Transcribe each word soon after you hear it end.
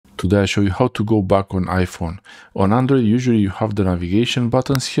Today I show you how to go back on iPhone. On Android, usually you have the navigation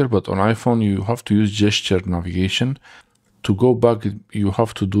buttons here, but on iPhone you have to use gesture navigation. To go back, you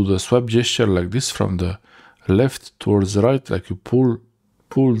have to do the swipe gesture like this from the left towards the right, like you pull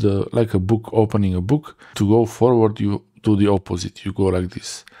like a book, opening a book. To go forward, you do the opposite. You go like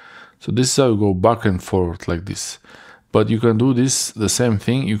this. So this is how you go back and forward like this. But you can do this, the same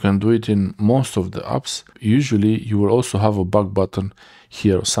thing, you can do it in most of the apps. Usually you will also have a back button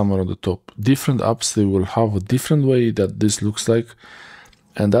here somewhere on the top. Different apps, they will have a different way that this looks like,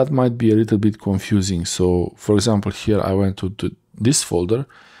 and that might be a little bit confusing. So for example, here I went to this folder,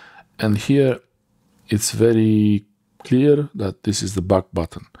 and here it's very clear that this is the back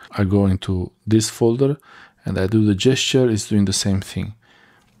button. I go into this folder and I do the gesture, it's doing the same thing.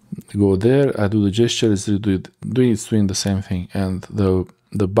 Go there, I do the gesture, it's doing the same thing. And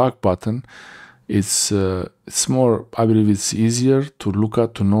the back button, it's more, I believe it's easier to look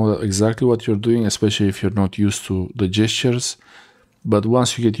at, to know exactly what you're doing, especially if you're not used to the gestures. But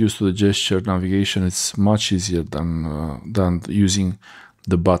once you get used to the gesture navigation, it's much easier than using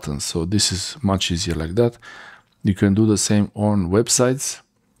the buttons. So this is much easier like that. You can do the same on websites.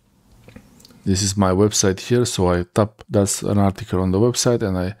 This is my website here, so I tap, that's an article on the website,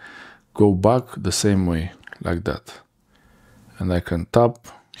 and I go back the same way, like that. And I can tap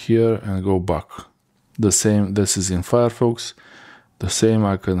here and go back. The same, this is in Firefox. The same,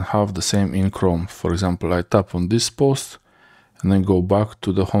 I can have the same in Chrome. For example, I tap on this post and then go back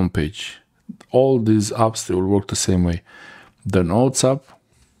to the home page. All these apps, they will work the same way. The Notes app,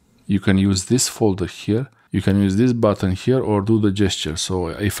 you can use this folder here. You can use this button here or do the gesture. So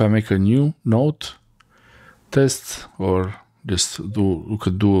if I make a new note, test, or just you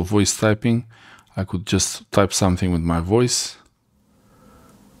could do a voice typing. I could just type something with my voice.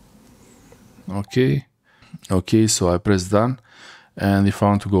 Okay, so I press done. And if I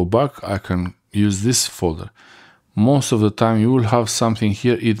want to go back, I can use this folder. Most of the time you will have something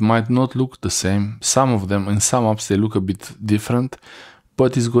here. It might not look the same. Some of them, in some apps, they look a bit different,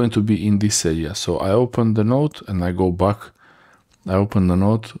 but it's going to be in this area. So I open the note and I go back. I open the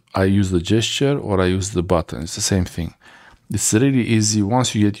note, I use the gesture or I use the button. It's the same thing. It's really easy.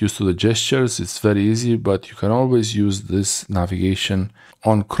 Once you get used to the gestures, it's very easy, but you can always use this navigation.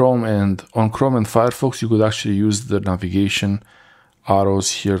 On Chrome and Firefox, you could actually use the navigation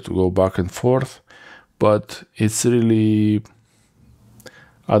arrows here to go back and forth, but it's really,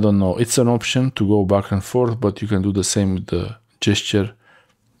 I don't know, it's an option to go back and forth, but you can do the same with the gesture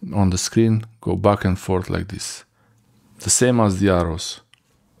on the screen, go back and forth like this, the same as the arrows.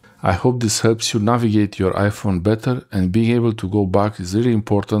 I hope this helps you navigate your iPhone better, and being able to go back is really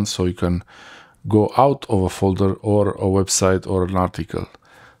important so you can go out of a folder or a website or an article.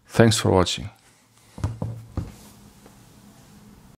 Thanks for watching.